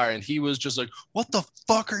his car and he was just like, what the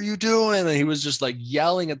fuck are you doing? And he was just like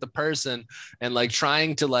yelling at the person and like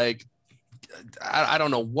trying to like, I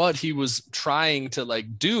don't know what he was trying to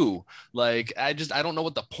like do. Like I don't know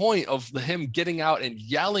what the point of him getting out and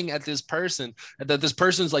yelling at this person, and that this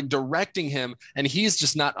person's like directing him and he's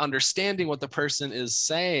just not understanding what the person is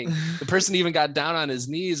saying. The person even got down on his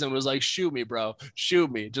knees and was like, shoot me, bro,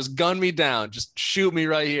 shoot me, just gun me down, just shoot me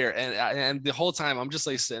right here. And the whole time I'm just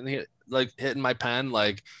like sitting here like hitting my pen,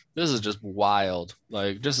 like this is just wild.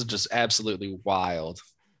 Like this is just absolutely wild.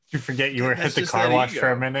 You forget you were at the car wash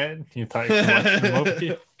for a minute. You thought you could watch the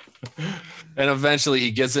movie. And eventually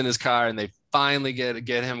he gets in his car and they finally get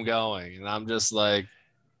him going. And I'm just like,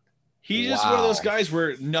 he's just one of those guys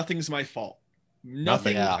where nothing's my fault.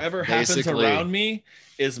 Nothing ever happens around me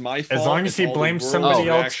is my fault. As long as he blames somebody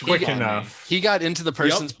else quick enough. He got into the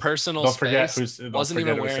person's personal space. Wasn't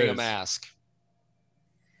even wearing a mask.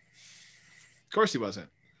 Of course he wasn't.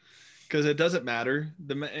 Because it doesn't matter.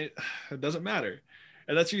 It doesn't matter.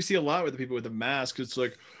 And that's what you see a lot with the people with the mask. It's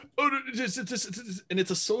like, oh, and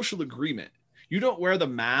it's a social agreement. You don't wear the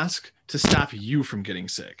mask to stop you from getting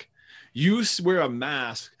sick. You wear a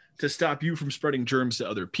mask to stop you from spreading germs to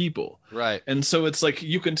other people. Right. And so it's like,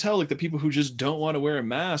 you can tell like the people who just don't want to wear a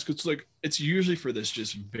mask, it's like, it's usually for this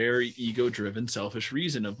just very ego driven, selfish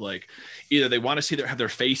reason of like, either they want to have their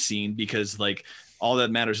face seen because like all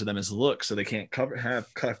that matters to them is look. So they can't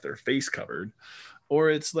cut their face covered. Or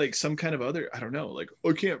it's like some kind of other, I don't know, like,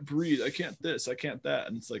 oh, I can't breathe. I can't this, I can't that.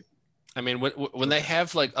 And it's like, I mean, when they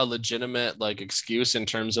have like a legitimate like excuse in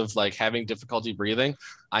terms of like having difficulty breathing,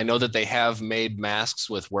 I know that they have made masks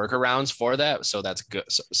with workarounds for that. So that's good.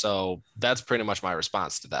 So that's pretty much my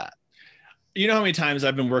response to that. You know how many times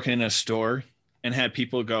I've been working in a store and had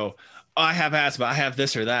people go, oh, I have asthma, I have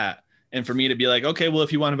this or that. And for me to be like, okay, well,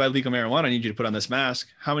 if you want to buy legal marijuana, I need you to put on this mask.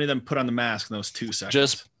 How many of them put on the mask in those 2 seconds?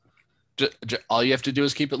 Just all you have to do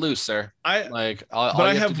is keep it loose, sir. I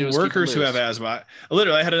have workers who have asthma.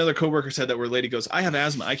 Literally, I had another coworker said that where a lady goes, I have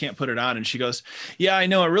asthma, I can't put it on. And she goes, yeah, I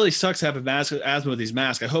know, it really sucks having asthma with these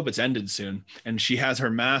masks. I hope it's ended soon. And she has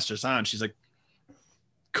her mask just on. She's like,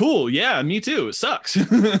 cool, yeah, me too. It sucks.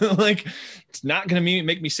 Like, it's not gonna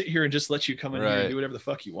make me sit here and just let you come in here and do whatever the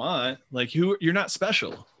fuck you want. Like, you're not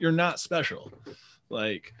special. You're not special.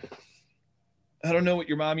 Like, I don't know what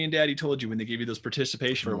your mommy and daddy told you when they gave you those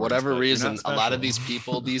participation for whatever reason. A lot of these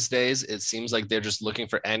people these days, it seems like they're just looking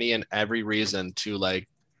for any and every reason to like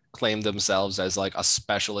claim themselves as like a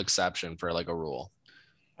special exception for like a rule.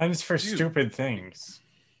 And it's for stupid things.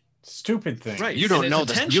 Stupid things. Right. You don't know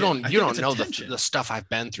this. You don't know the stuff I've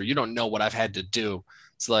been through. You don't know what I've had to do.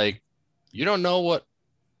 It's like, you don't know what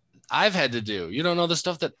I've had to do. You don't know the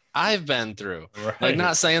stuff that I've been through. Right. Like,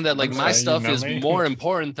 not saying that like my stuff is more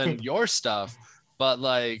important than your stuff, but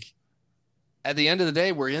like at the end of the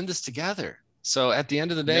day, we're in this together. So at the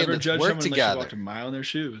end of the day, let's work together. Walked a mile in their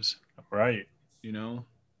shoes. Right. You know,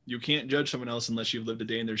 you can't judge someone else unless you've lived a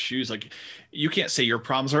day in their shoes. Like, you can't say your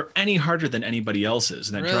problems are any harder than anybody else's.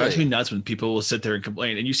 And that drives me nuts when people will sit there and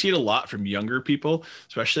complain. And you see it a lot from younger people,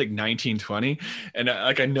 especially like 19, 20. And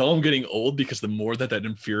like, I know I'm getting old because the more that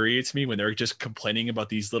infuriates me when they're just complaining about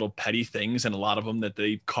these little petty things, and a lot of them that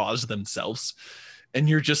they caused themselves. And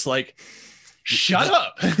you're just like, shut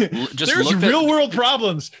up. There's real world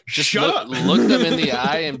problems. Just shut up. Look them in the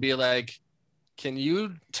eye and be like, can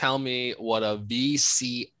you tell me what a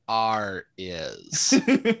VCR is?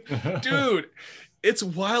 Dude, it's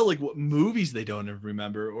wild, like what movies they don't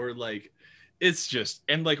remember, or like, it's just,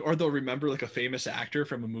 and like, or they'll remember like a famous actor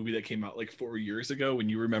from a movie that came out like 4 years ago, when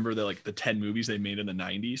you remember the like the 10 movies they made in the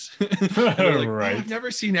 90s. Like, right. Oh, I've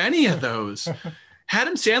never seen any of those.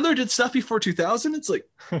 Adam Sandler did stuff before 2000. It's like,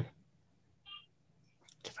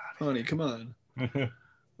 honey, come on. Like,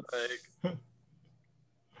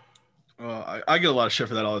 I get a lot of shit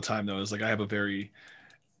for that all the time, though. It's like, I have a very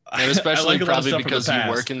And especially like probably because you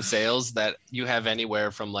work in sales, that you have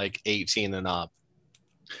anywhere from like 18 and up.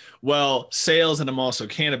 Well, sales, and I'm also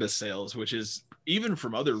cannabis sales, which is even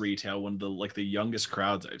from other retail, one of the youngest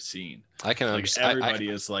crowds I've seen. I can like everybody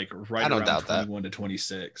is like right around 21 to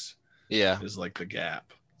 26. Yeah, is like the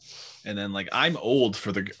gap. And then like I'm old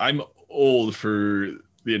for the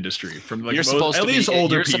industry from like you're supposed at to least be,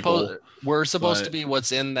 older people. We're supposed to be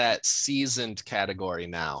what's in that seasoned category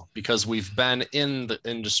now, because we've been in the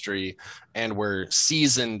industry and we're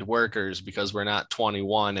seasoned workers because we're not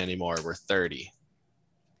 21 anymore. We're 30.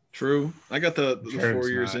 True. I got the 4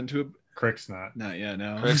 years into it. Crick's not. Not yet.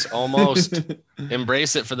 No. Crick's almost.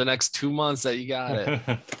 Embrace it for the next 2 months that you got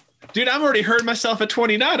it. Dude, I'm already hurting myself at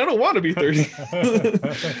 29. I don't want to be 30.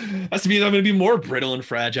 That means I'm going to be more brittle and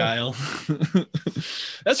fragile.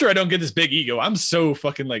 That's where I don't get this big ego. I'm so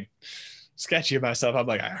fucking like sketchy of myself. I'm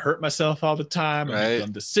like, I hurt myself all the time. I make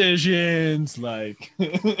dumb decisions. Like,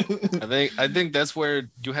 I think that's where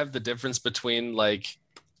you have the difference between like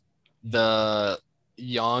the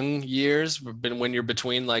young years, when you're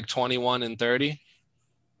between like 21 and 30.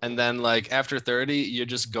 And then like after 30, you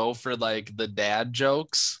just go for like the dad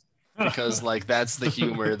jokes, because like that's the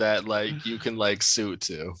humor that like you can like suit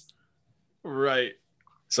to. Right.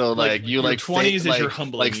 So like you like 20s fake, is like, your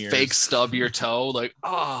humbling like years. fake stub your toe, like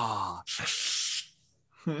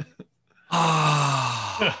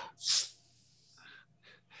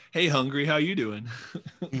Hey, hungry, how you doing?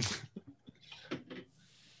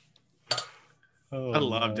 I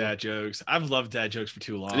love dad jokes. I've loved dad jokes for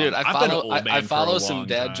too long. Dude, I follow some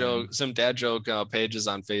dad joke pages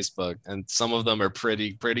on Facebook, and some of them are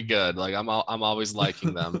pretty good. Like I'm always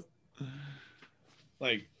liking them.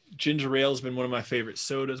 Like ginger ale has been one of my favorite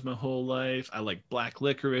sodas my whole life. I like black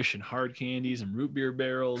licorice and hard candies and root beer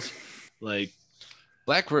barrels. Like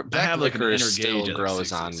black licorice still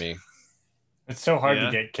grows on me. It's so hard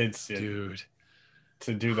to get kids to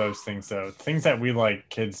do those things though. Things that we like,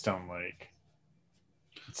 kids don't like.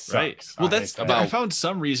 Right. Well, I found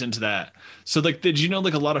some reason to that. So like, did you know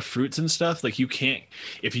like a lot of fruits and stuff, like you can't,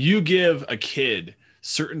 if you give a kid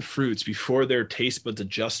certain fruits before their taste buds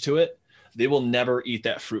adjust to it, they will never eat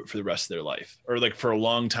that fruit for the rest of their life, or like for a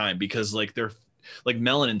long time, because like they're like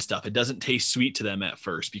melon and stuff, it doesn't taste sweet to them at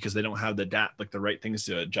first because they don't have the right things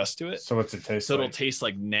to adjust to it. So what's it taste? So it'll taste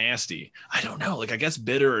like nasty. I don't know, like I guess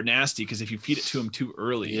bitter or nasty, because if you feed it to them too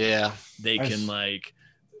early, they can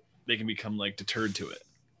become like deterred to it.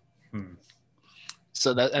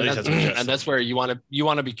 So that's where you want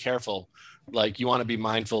to be careful. Like you want to be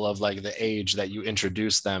mindful of like the age that you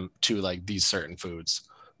introduce them to like these certain foods.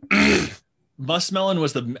 Muskmelon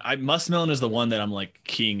is the one that I'm like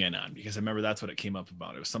keying in on, because I remember that's what it came up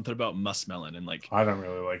about. It was something about muskmelon, and like I don't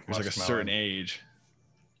really like muskmelon. Like a certain age.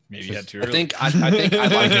 Maybe you had too early. I think I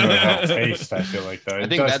like it. Taste, I feel like that. I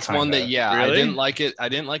think that's one that really? I didn't like it. I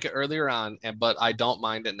didn't like it earlier on, but I don't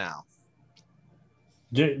mind it now.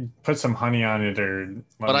 Put some honey on it,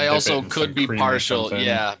 but I also could be partial,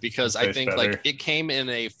 because I think like it came in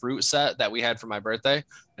a fruit set that we had for my birthday,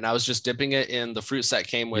 and I was just dipping it in the fruit set.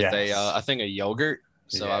 Came with a thing of yogurt,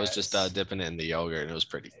 so I was just dipping it in the yogurt, and it was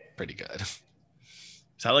pretty good.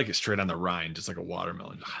 So I like it straight on the rind, just like a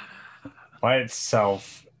watermelon. By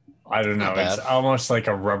itself, I don't know. It's almost like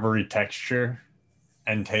a rubbery texture,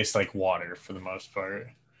 and tastes like water for the most part.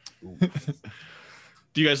 Do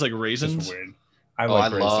you guys like raisins? It's weird. I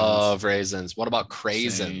love raisins. What about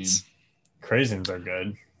craisins? Same. Craisins are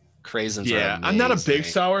good. Craisins are amazing. I'm not a big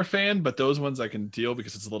sour fan, but those ones I can deal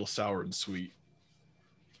because it's a little sour and sweet.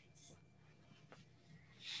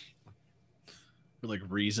 Or like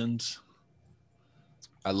raisins.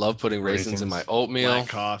 I love putting raisins in my oatmeal. Black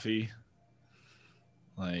coffee.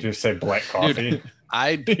 Like, did you say black coffee?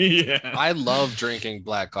 Dude, I love drinking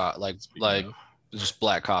black coffee, like just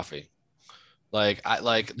black coffee. Like I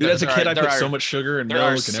like. Dude, as a kid, I put so much sugar and milk and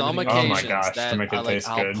everything. Oh my gosh, to make it taste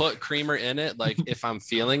good. I'll put creamer in it, like if I'm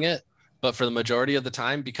feeling it. But for the majority of the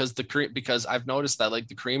time, because I've noticed that like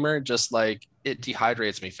the creamer just like it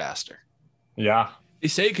dehydrates me faster. Yeah. They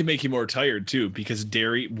say it can make you more tired too, because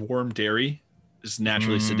warm dairy is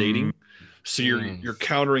naturally sedating. So you're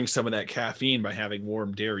countering some of that caffeine by having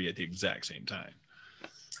warm dairy at the exact same time.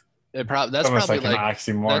 That's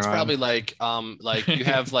probably like you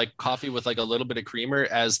have like coffee with like a little bit of creamer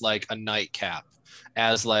as like a nightcap,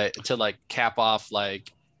 as like to like cap off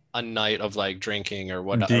like a night of like drinking or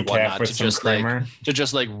Decaf whatnot with some creamer. To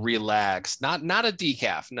just like relax. Not a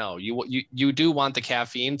decaf. No, you do want the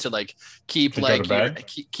caffeine to like keep like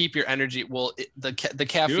keep your energy. Well, the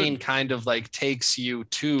caffeine kind of like takes you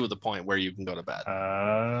to the point where you can go to bed.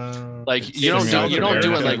 Like you don't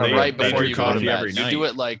do it like right before you go to bed. You do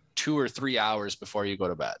it like 2 or 3 hours before you go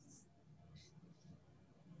to bed.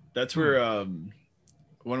 That's where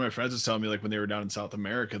one of my friends was telling me, like when they were down in South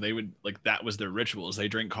America, they would like that was their rituals. They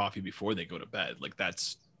drink coffee before they go to bed. Like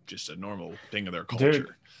that's just a normal thing of their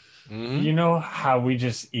culture. Dude, you know how we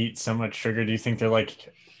just eat so much sugar? Do you think they're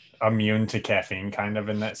like immune to caffeine kind of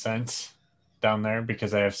in that sense down there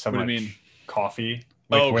because they have so much coffee?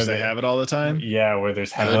 Like where they have it all the time? Yeah, where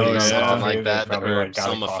there's heavily something like that, or like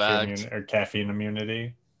some effect or caffeine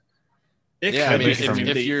immunity. If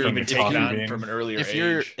you're taking on from an earlier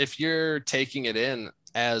age. If you're taking it in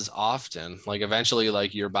as often, like eventually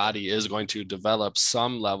like your body is going to develop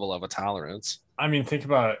some level of a tolerance. I mean, think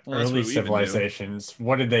about early civilizations.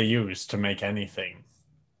 What did they use to make anything?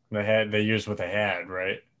 They used what they had,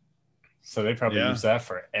 right? So they probably use that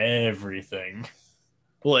for everything.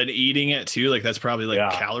 Well, and eating it too, like that's probably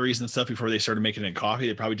like calories and stuff before they started making it in coffee.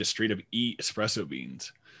 They probably just straight up eat espresso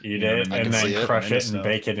beans. Eat it and then crush it and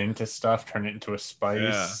bake it into stuff, turn it into a spice.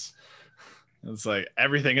 Yeah. It's like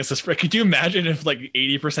everything is espresso. Could you imagine if like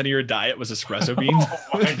 80% of your diet was espresso beans? Oh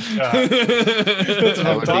my God. That's what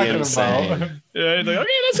I'm talking about. Yeah, like, okay,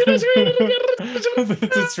 that's good.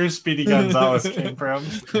 That's where Speedy Gonzalez came from.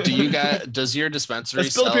 Does your dispensary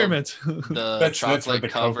sell the pyramids? The chocolate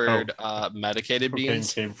covered medicated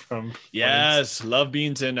beans came from? Yes, love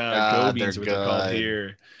beans and go beans, what they're called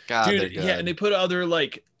here. God, dude, yeah, and they put other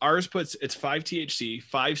like ours puts it's 5 THC,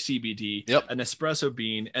 5 CBD, an espresso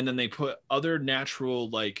bean, and then they put other natural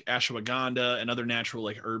like ashwagandha and other natural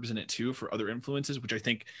like herbs in it too for other influences, which I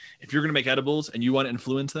think if you're gonna make edibles and you want to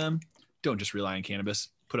influence them, don't just rely on cannabis.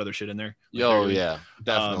 Put other shit in there. Yeah,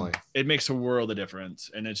 definitely. It makes a world of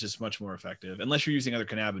difference, and it's just much more effective unless you're using other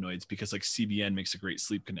cannabinoids because like CBN makes a great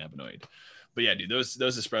sleep cannabinoid. But yeah, dude, those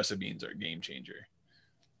espresso beans are a game changer.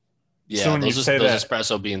 Yeah, so those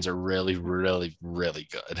espresso beans are really, really, really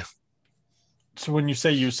good. So when you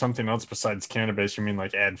say use something else besides cannabis, you mean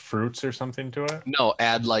like add fruits or something to it? No,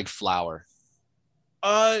 add like flour.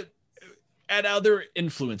 Add other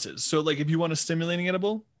influences. So like if you want a stimulating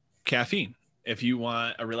edible, caffeine. If you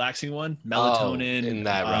want a relaxing one, melatonin. In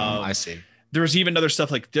that realm, I see. There's even other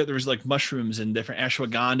stuff like there's like mushrooms and different.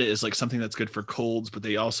 Ashwagandha is like something that's good for colds, but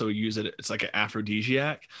they also use it. It's like an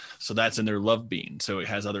aphrodisiac. So that's in their love bean. So it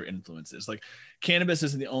has other influences. Like cannabis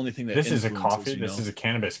isn't the only thing that this is a coffee. This is a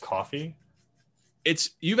cannabis coffee.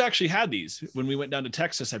 You've actually had these. When we went down to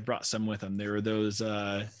Texas, I brought some with them. There were those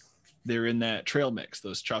they're in that trail mix,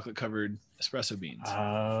 those chocolate covered espresso beans.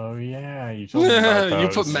 Oh yeah. You told me about those.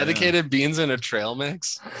 You put medicated beans in a trail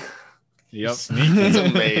mix? Yep. Sneaky. That's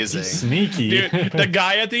amazing. Sneaky. Dude, the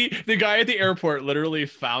guy at the airport literally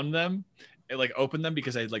found them and like opened them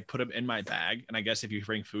because I like put them in my bag. And I guess if you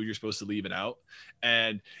bring food, you're supposed to leave it out.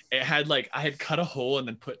 And it had like, I had cut a hole and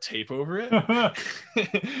then put tape over it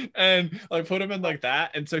and like put them in like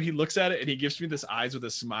that. And so he looks at it and he gives me this eyes with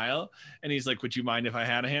a smile. And he's like, would you mind if I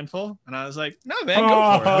had a handful? And I was like, no, man,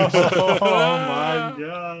 go for it. Oh my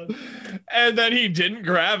God. And then he didn't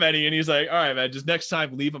grab any. And he's like, all right, man, just next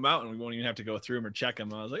time leave them out and we won't even have to go through them or check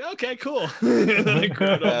them. I was like, okay, cool. And then I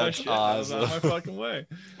grabbed all my shit. Awesome. I was on my fucking way.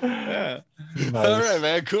 Yeah. Nice. All right,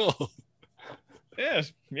 man, cool. Yeah,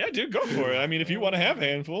 dude, go for it. I mean, if you want to have a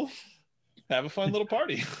handful, have a fun little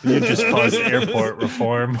party. You just caused airport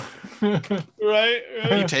reform. Right?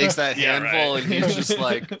 He takes that handful and he's just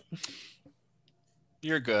like,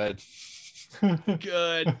 you're good.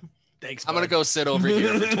 Good. Thanks, I'm going to go sit over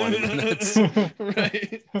here for 20 minutes.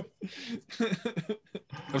 Right.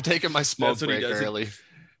 I'm taking my smoke break early.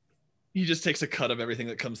 He just takes a cut of everything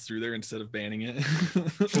that comes through there instead of banning it.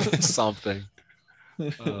 Something.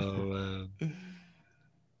 Oh, man.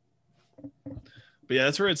 But yeah,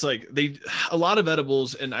 that's where it's like a lot of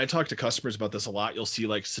edibles, and I talk to customers about this a lot. You'll see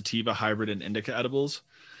like sativa, hybrid, and indica edibles.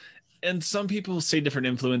 And some people say different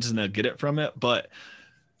influences and they'll get it from it. But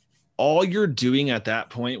all you're doing at that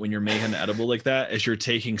point when you're making an edible like that is you're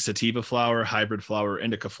taking sativa flower, hybrid flower,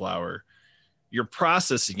 indica flower. You're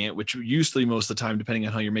processing it, which usually most of the time, depending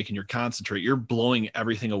on how you're making your concentrate, you're blowing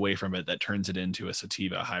everything away from it that turns it into a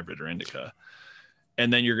sativa, hybrid, or indica.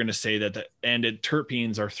 And then you're going to say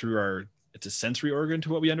terpenes are through it's a sensory organ to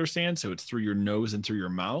what we understand. So it's through your nose and through your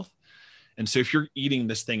mouth. And so if you're eating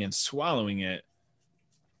this thing and swallowing it,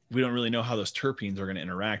 we don't really know how those terpenes are going to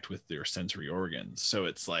interact with your sensory organs. So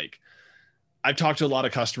it's like I've talked to a lot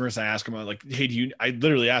of customers. And I ask them, like, hey, I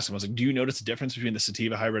literally asked them, I was like, do you notice a difference between the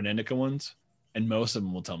sativa hybrid and indica ones? And most of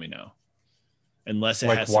them will tell me no, unless it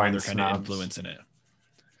Like has some other wine kind of snobs. influence in it.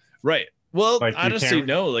 Right. Well, Like, you honestly, can't-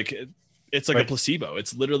 no, like it's like a Like- placebo.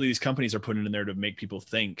 It's literally these companies are putting it in there to make people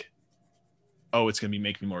think, oh, it's going to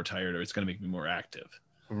make me more tired or it's going to make me more active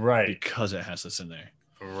Right. because it has this in there.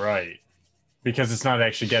 Right. Because it's not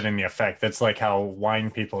actually getting the effect. That's like how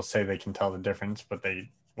wine people say they can tell the difference, but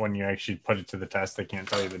when you actually put it to the test, they can't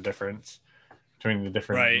tell you the difference between the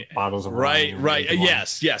different bottles of wine. Right.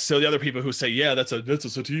 Yes. So the other people who say, yeah, that's a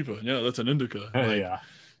sativa. Yeah, that's an indica. Yeah.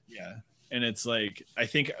 Yeah. And it's like, I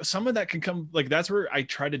think some of that can come, like, that's where I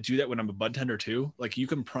try to do that when I'm a bud tender too. Like, you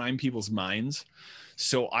can prime people's minds.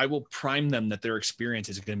 So I will prime them that their experience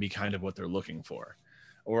is going to be kind of what they're looking for.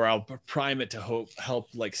 Or I'll prime it to help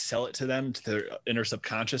like sell it to them, to their inner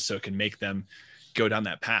subconscious, so it can make them go down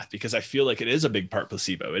that path. Because I feel like it is a big part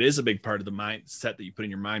placebo. It is a big part of the mindset that you put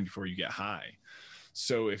in your mind before you get high.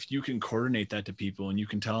 So if you can coordinate that to people and you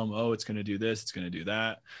can tell them, oh, it's going to do this, it's going to do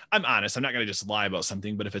that. I'm honest. I'm not going to just lie about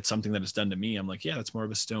something, but if it's something that is done to me, I'm like, yeah, that's more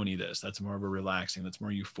of a stony this. That's more of a relaxing. That's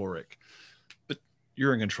more euphoric. But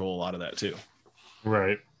you're in control a lot of that too.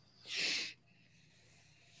 Right.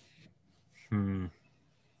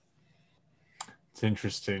 It's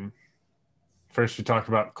interesting. First we talked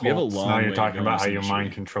about We have a cults. long Now way you're to talking go about how in you this mind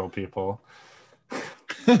industry. control people.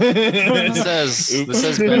 This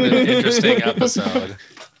has been an interesting episode.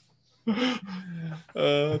 That's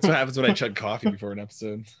what happens when I chug coffee before an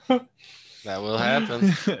episode. That will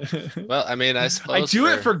happen. Well, I mean, I suppose I do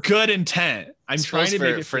it for good intent. I'm trying to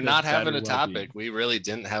make it for the not having better a topic. well-being. We really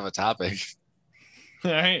didn't have a topic.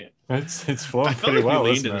 All right. It's I flowing felt pretty like well, we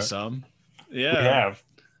leaned isn't into it? some. We Yeah. have.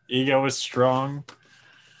 Ego is strong.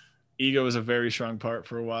 Ego is a very strong part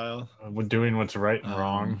for a while. We're doing what's right and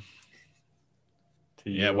wrong. To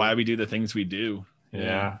Yeah, you. why we do the things we do.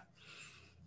 Yeah.